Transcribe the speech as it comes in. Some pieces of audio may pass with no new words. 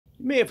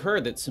You may have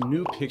heard that some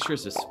new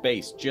pictures of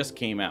space just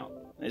came out.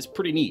 It's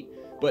pretty neat,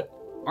 but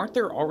aren't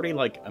there already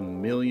like a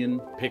million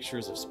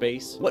pictures of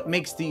space? What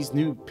makes these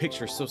new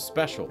pictures so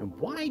special, and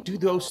why do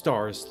those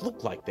stars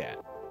look like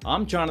that?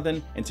 I'm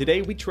Jonathan, and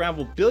today we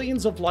travel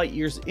billions of light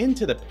years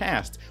into the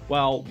past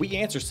while we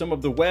answer some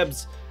of the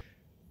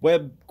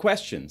Webb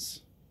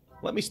questions.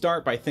 Let me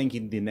start by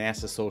thanking the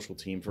NASA social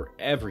team for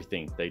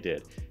everything they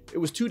did. It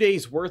was 2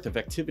 days worth of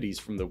activities,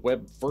 from the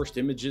Webb First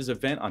Images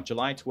event on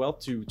July 12th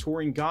to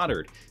touring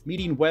Goddard,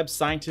 meeting Webb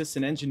scientists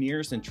and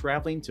engineers, and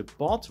traveling to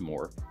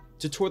Baltimore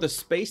to tour the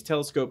Space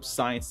Telescope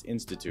Science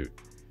Institute.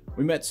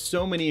 We met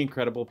so many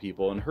incredible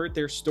people and heard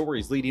their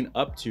stories leading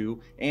up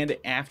to and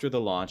after the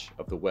launch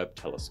of the Webb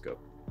Telescope.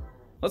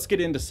 Let's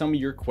get into some of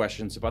your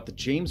questions about the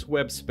James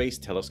Webb Space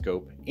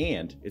Telescope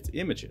and its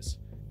images.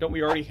 Don't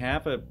we already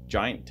have a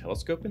giant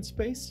telescope in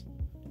space?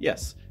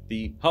 Yes,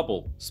 the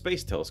Hubble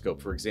Space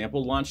Telescope, for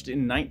example, launched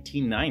in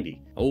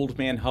 1990. Old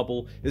man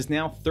Hubble is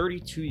now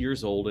 32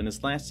 years old and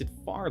has lasted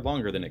far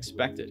longer than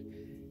expected.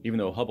 Even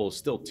though Hubble is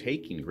still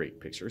taking great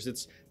pictures,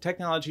 its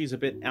technology is a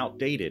bit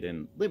outdated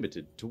and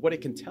limited to what it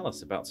can tell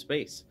us about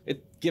space.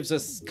 It gives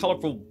us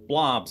colorful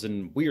blobs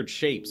and weird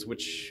shapes,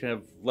 which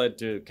have led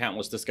to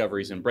countless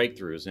discoveries and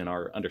breakthroughs in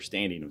our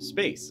understanding of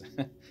space.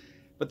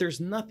 But there's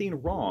nothing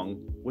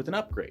wrong with an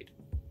upgrade,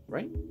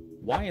 right?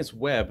 Why is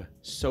Webb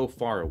so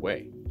far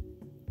away?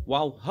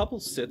 While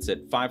Hubble sits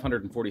at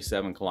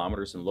 547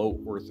 kilometers in low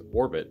Earth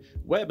orbit,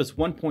 Webb is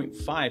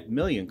 1.5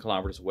 million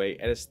kilometers away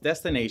at its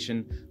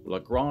destination,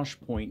 Lagrange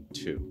Point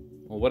 2.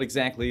 Well, what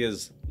exactly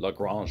is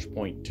Lagrange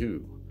Point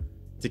 2?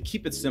 To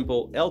keep it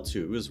simple,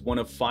 L2 is one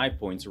of 5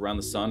 points around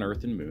the Sun,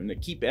 Earth, and Moon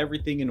that keep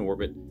everything in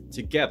orbit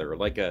together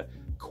like a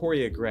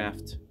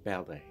choreographed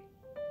ballet.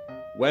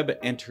 Webb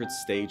entered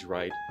stage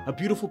right, a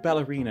beautiful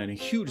ballerina in a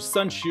huge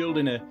sun shield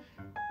and a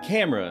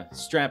camera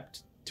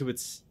strapped to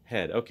its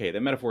head. Okay, the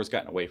metaphor's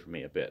gotten away from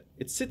me a bit.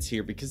 It sits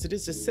here because it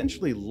is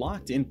essentially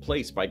locked in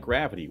place by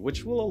gravity,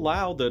 which will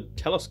allow the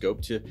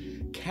telescope to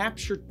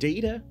capture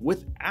data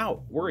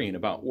without worrying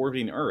about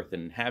orbiting Earth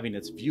and having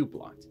its view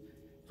blocked.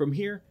 From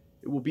here,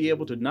 it will be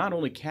able to not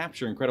only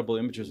capture incredible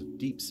images of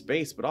deep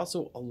space, but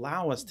also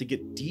allow us to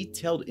get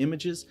detailed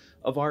images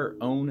of our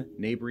own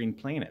neighboring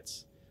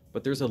planets.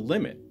 But there's a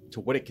limit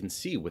to what it can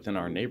see within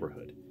our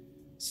neighborhood.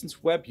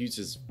 Since Webb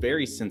uses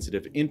very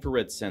sensitive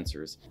infrared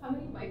sensors. How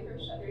many micro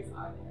shutters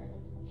are there?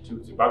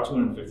 It's about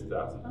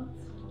 250,000.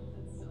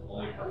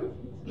 Oh,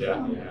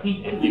 Yeah,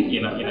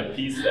 in a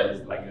piece that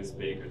is like this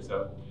big or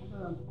so.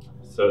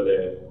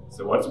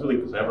 So what's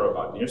really clever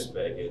about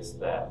NearSpec is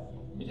that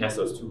it has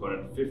those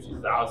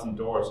 250,000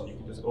 doors, and you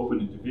can just open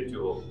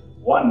individual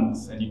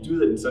ones, and you do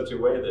that in such a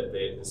way that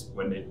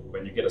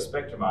when you get a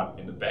spectrum out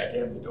in the back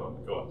end, they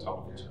don't go on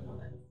top of each other.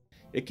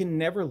 It can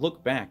never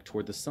look back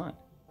toward the sun.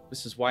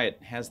 This is why it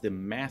has the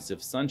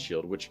massive sun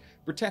shield, which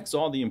protects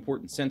all the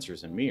important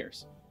sensors and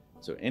mirrors.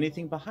 So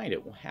anything behind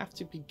it will have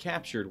to be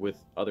captured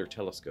with other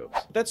telescopes.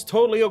 But that's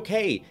totally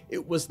okay.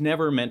 It was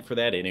never meant for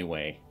that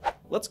anyway.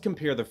 Let's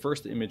compare the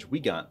first image we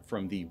got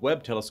from the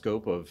Webb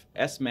telescope of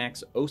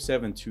SMAX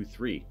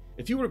 0723.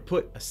 If you were to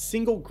put a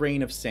single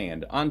grain of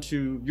sand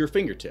onto your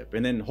fingertip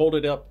and then hold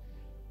it up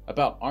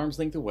about arm's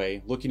length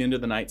away, looking into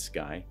the night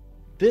sky,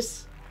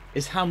 this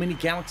is how many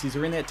galaxies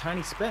are in that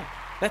tiny speck.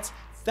 That's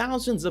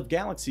thousands of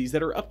galaxies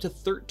that are up to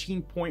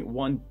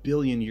 13.1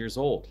 billion years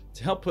old.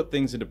 To help put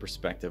things into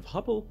perspective,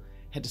 Hubble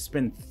had to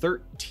spend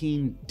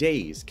 13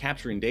 days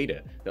capturing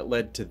data that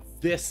led to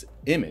this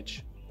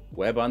image.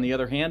 Webb, on the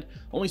other hand,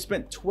 only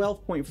spent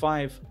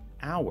 12.5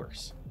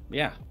 hours.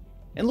 Yeah,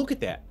 and look at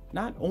that.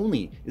 Not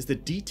only is the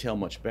detail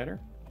much better,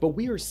 but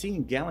we are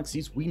seeing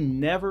galaxies we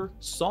never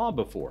saw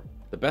before.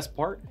 The best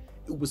part,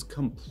 it was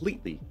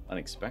completely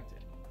unexpected.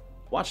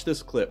 Watch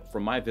this clip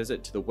from my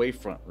visit to the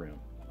Wavefront room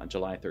on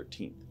July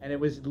 13th. And it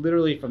was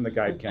literally from the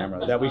guide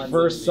camera that we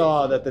first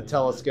saw that the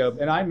telescope,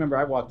 and I remember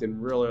I walked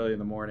in real early in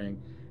the morning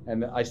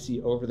and I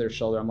see over their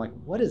shoulder, I'm like,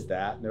 what is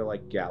that? And they're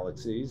like,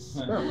 galaxies.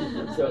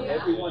 So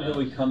everyone who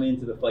would come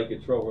into the flight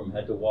control room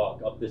had to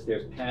walk up the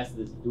stairs past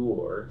this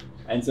door.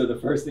 And so the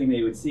first thing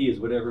they would see is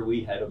whatever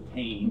we had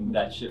obtained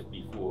that shift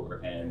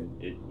before. And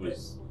it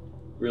was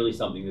really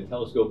something. The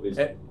telescope is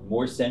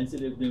more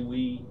sensitive than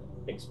we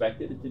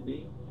expected it to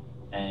be.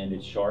 And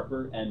it's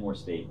sharper and more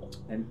stable.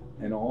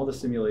 And all the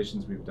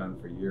simulations we've done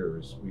for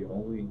years, we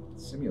only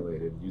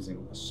simulated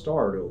using a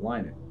star to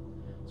align it.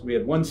 So we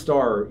had one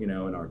star, in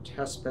our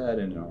test bed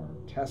and in our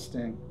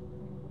testing,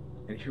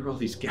 and here are all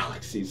these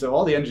galaxies. So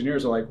all the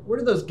engineers are like, where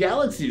did those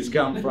galaxies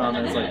come from?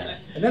 And it's like,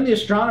 and then the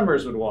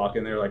astronomers would walk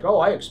and they're like, oh,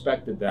 I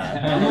expected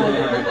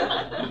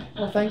that.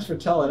 Well, thanks for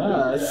telling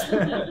us.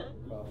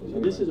 So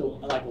this is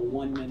like a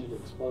 1 minute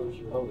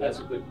exposure. Oh, that's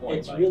a good point.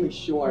 It's really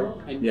short,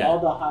 and Yeah. all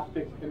the hot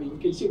pictures. I mean, you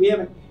can see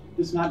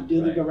it's not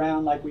dilting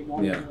around like we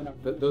normally do in our.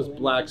 But those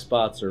black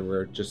spots are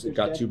where it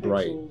got too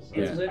bright.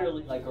 It's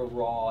literally like a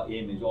raw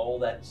image, all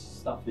that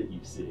stuff that you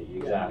see.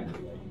 Exactly.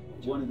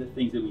 One of the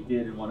things that we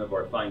did in one of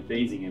our fine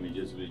phasing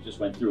images, we just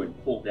went through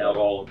and pulled out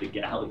all of the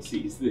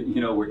galaxies that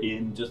were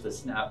in just a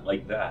snap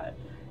like that.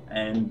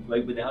 And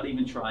like without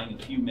even trying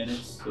a few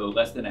minutes, so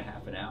less than a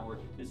half an hour,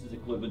 this is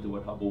equivalent to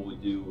what Hubble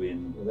would do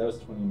in, Well, that was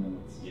 20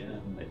 minutes. yeah,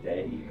 a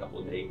day, a couple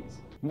of days.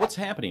 What's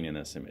happening in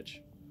this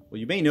image? Well,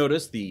 you may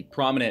notice the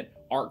prominent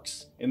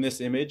arcs in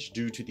this image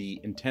due to the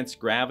intense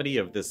gravity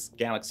of this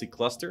galaxy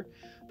cluster.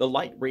 The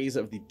light rays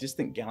of the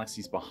distant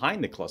galaxies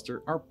behind the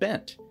cluster are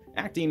bent,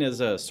 acting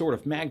as a sort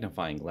of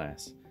magnifying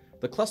glass.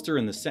 The cluster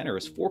in the center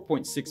is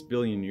 4.6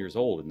 billion years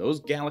old, and those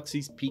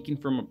galaxies peeking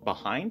from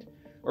behind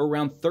are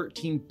around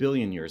 13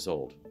 billion years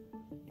old.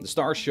 The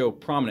stars show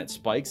prominent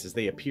spikes as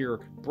they appear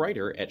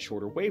brighter at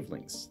shorter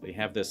wavelengths. They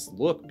have this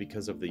look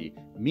because of the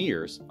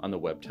mirrors on the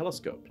Webb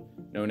Telescope.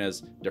 Known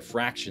as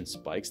diffraction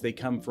spikes, they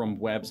come from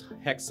Webb's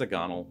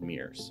hexagonal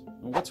mirrors.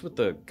 Now, what's with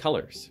the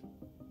colors?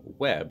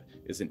 Webb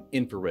is an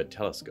infrared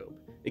telescope.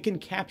 It can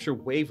capture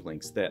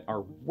wavelengths that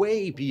are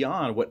way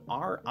beyond what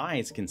our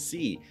eyes can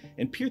see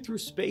and peer through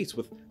space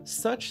with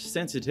such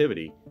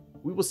sensitivity.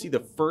 We will see the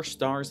first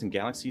stars and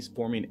galaxies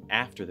forming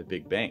after the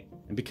Big Bang.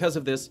 And because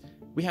of this,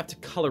 we have to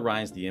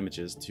colorize the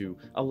images to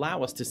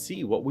allow us to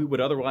see what we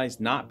would otherwise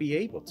not be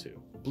able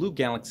to. Blue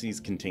galaxies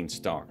contain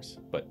stars,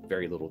 but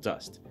very little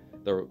dust.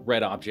 The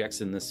red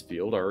objects in this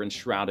field are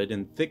enshrouded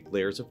in thick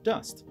layers of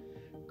dust.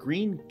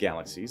 Green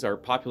galaxies are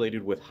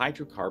populated with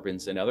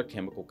hydrocarbons and other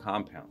chemical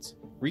compounds.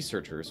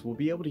 Researchers will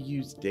be able to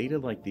use data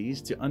like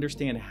these to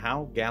understand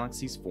how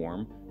galaxies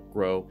form,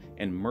 grow,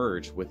 and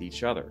merge with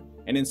each other.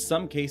 And in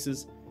some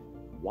cases,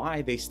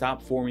 why they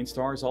stop forming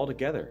stars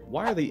altogether.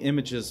 Why are the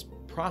images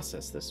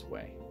processed this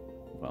way?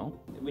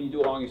 Well, when you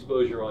do a long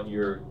exposure on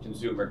your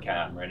consumer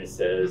camera and it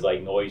says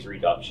like noise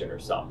reduction or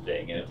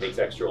something, and it takes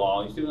extra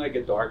long, it's doing like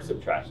a dark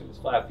subtraction, it's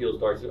flat fields,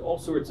 dark, all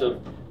sorts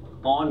of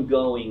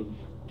ongoing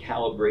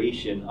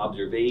calibration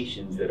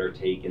observations that are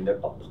taken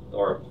that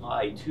are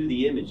applied to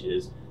the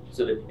images,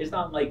 so that it's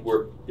not like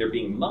they're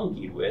being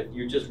monkeyed with.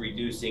 You're just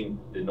reducing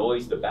the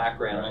noise, the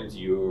backgrounds,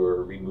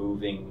 you're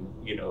removing,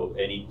 you know,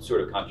 any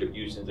sort of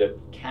contributions that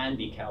can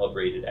be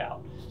calibrated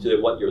out, so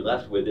that what you're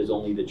left with is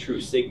only the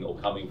true signal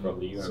coming from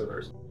the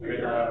universe.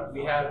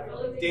 We have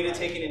data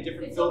taken in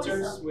different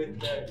filters with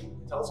the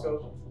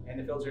telescope, and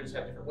the filters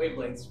have different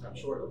wavelengths from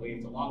short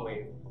wave to long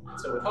wave.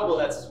 So with Hubble,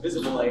 that's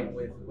visible light.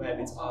 With Webb,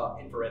 it's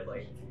infrared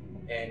light.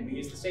 And we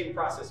use the same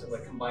process of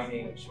like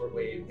combining short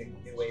wave,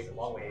 mid wave, and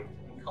long wave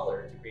in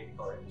color to create the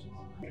color images.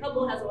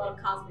 Hubble has a lot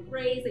of cosmic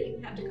rays that you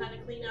have to kind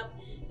of clean up,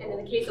 and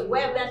in the case of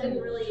Webb, that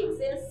didn't really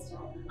exist.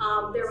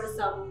 There was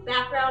some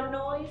background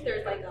noise.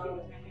 There's like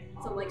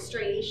some like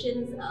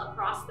striations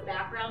across the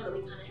background that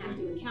we kind of have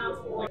to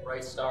account for.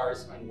 Bright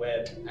stars on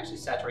Webb actually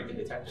saturate the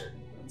detector,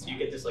 so you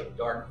get this like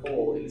dark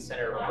hole in the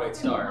center of a bright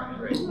star,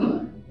 right?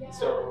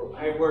 So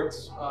I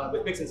worked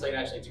with PixInsight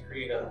actually to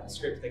create a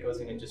script that goes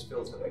in and just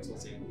fills the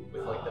pixels in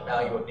with like the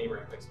value of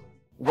neighboring pixels.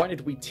 why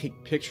did we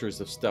take pictures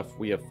of stuff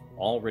we have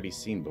already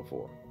seen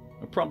before?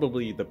 And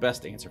probably the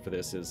best answer for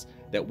this is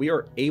that we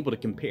are able to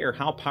compare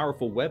how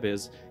powerful Webb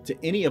is to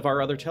any of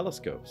our other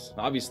telescopes.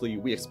 Obviously,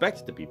 we expect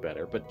it to be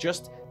better, but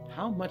just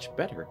how much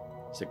better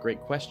is a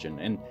great question.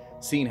 And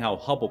seeing how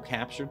Hubble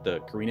captured the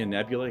Carina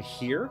Nebula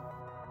here,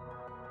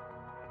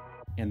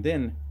 and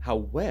then how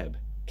Webb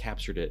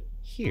captured it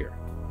here.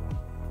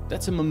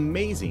 That's some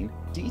amazing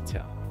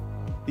detail.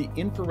 The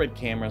infrared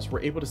cameras were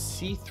able to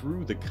see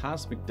through the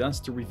cosmic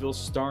dust to reveal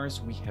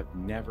stars we have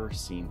never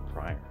seen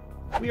prior.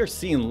 We are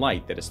seeing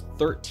light that is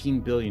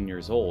 13 billion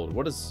years old.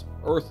 What does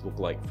Earth look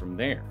like from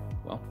there?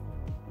 Well,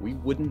 we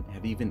wouldn't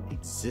have even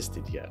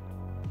existed yet.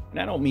 And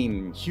I don't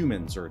mean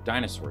humans or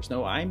dinosaurs.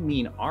 No, I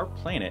mean our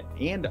planet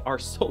and our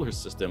solar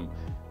system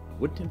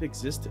wouldn't have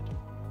existed.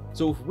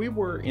 So if we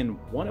were in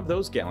one of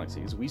those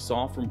galaxies we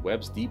saw from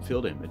Webb's deep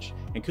field image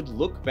and could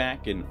look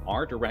back in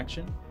our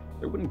direction,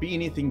 there wouldn't be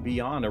anything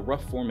beyond a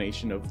rough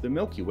formation of the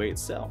Milky Way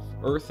itself.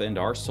 Earth and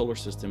our solar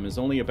system is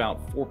only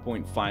about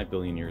 4.5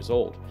 billion years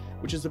old,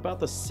 which is about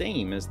the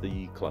same as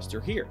the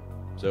cluster here.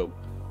 So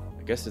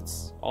I guess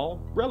it's all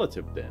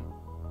relative then.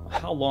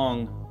 How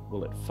long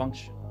will it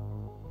function?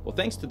 Well,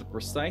 thanks to the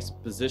precise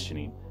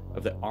positioning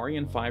of the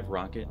Ariane 5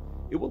 rocket,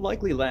 it will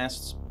likely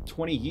last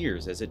 20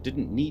 years, as it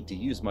didn't need to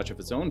use much of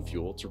its own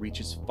fuel to reach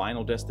its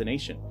final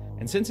destination.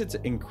 And since it's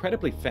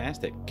incredibly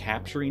fast at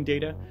capturing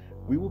data,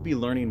 we will be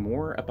learning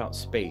more about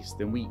space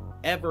than we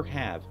ever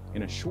have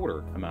in a shorter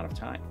amount of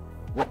time.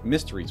 What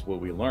mysteries will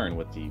we learn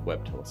with the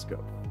Webb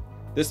Telescope?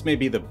 This may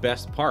be the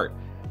best part.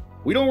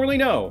 We don't really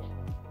know.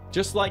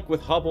 Just like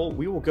with Hubble,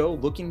 we will go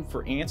looking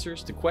for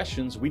answers to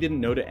questions we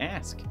didn't know to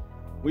ask.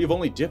 We have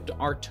only dipped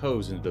our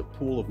toes into the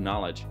pool of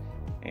knowledge,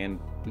 and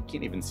we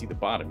can't even see the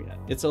bottom yet.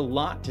 It's a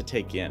lot to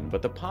take in,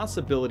 but the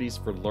possibilities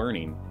for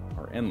learning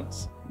are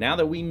endless. Now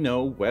that we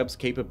know Webb's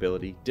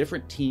capability,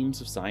 different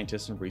teams of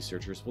scientists and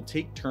researchers will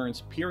take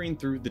turns peering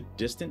through the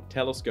distant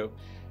telescope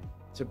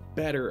to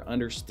better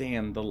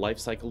understand the life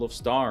cycle of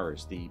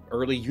stars, the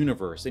early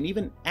universe, and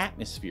even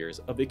atmospheres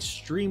of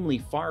extremely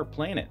far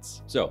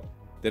planets. So,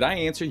 did I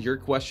answer your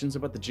questions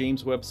about the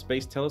James Webb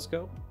Space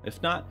Telescope?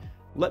 If not,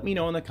 let me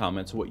know in the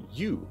comments what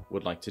you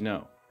would like to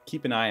know.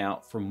 Keep an eye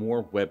out for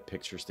more Webb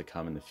pictures to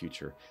come in the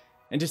future,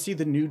 and to see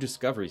the new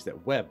discoveries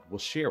that Webb will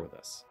share with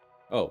us.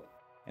 Oh,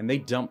 and they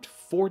dumped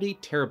 40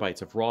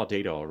 terabytes of raw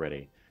data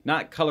already.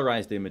 Not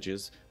colorized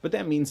images, but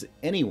that means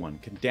anyone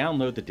can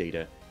download the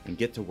data and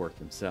get to work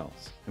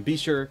themselves. And be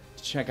sure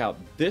to check out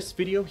this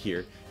video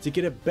here to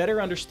get a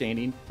better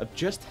understanding of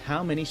just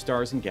how many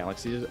stars and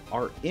galaxies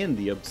are in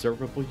the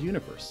observable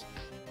universe.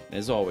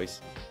 As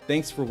always,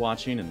 thanks for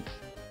watching, and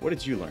what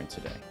did you learn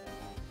today?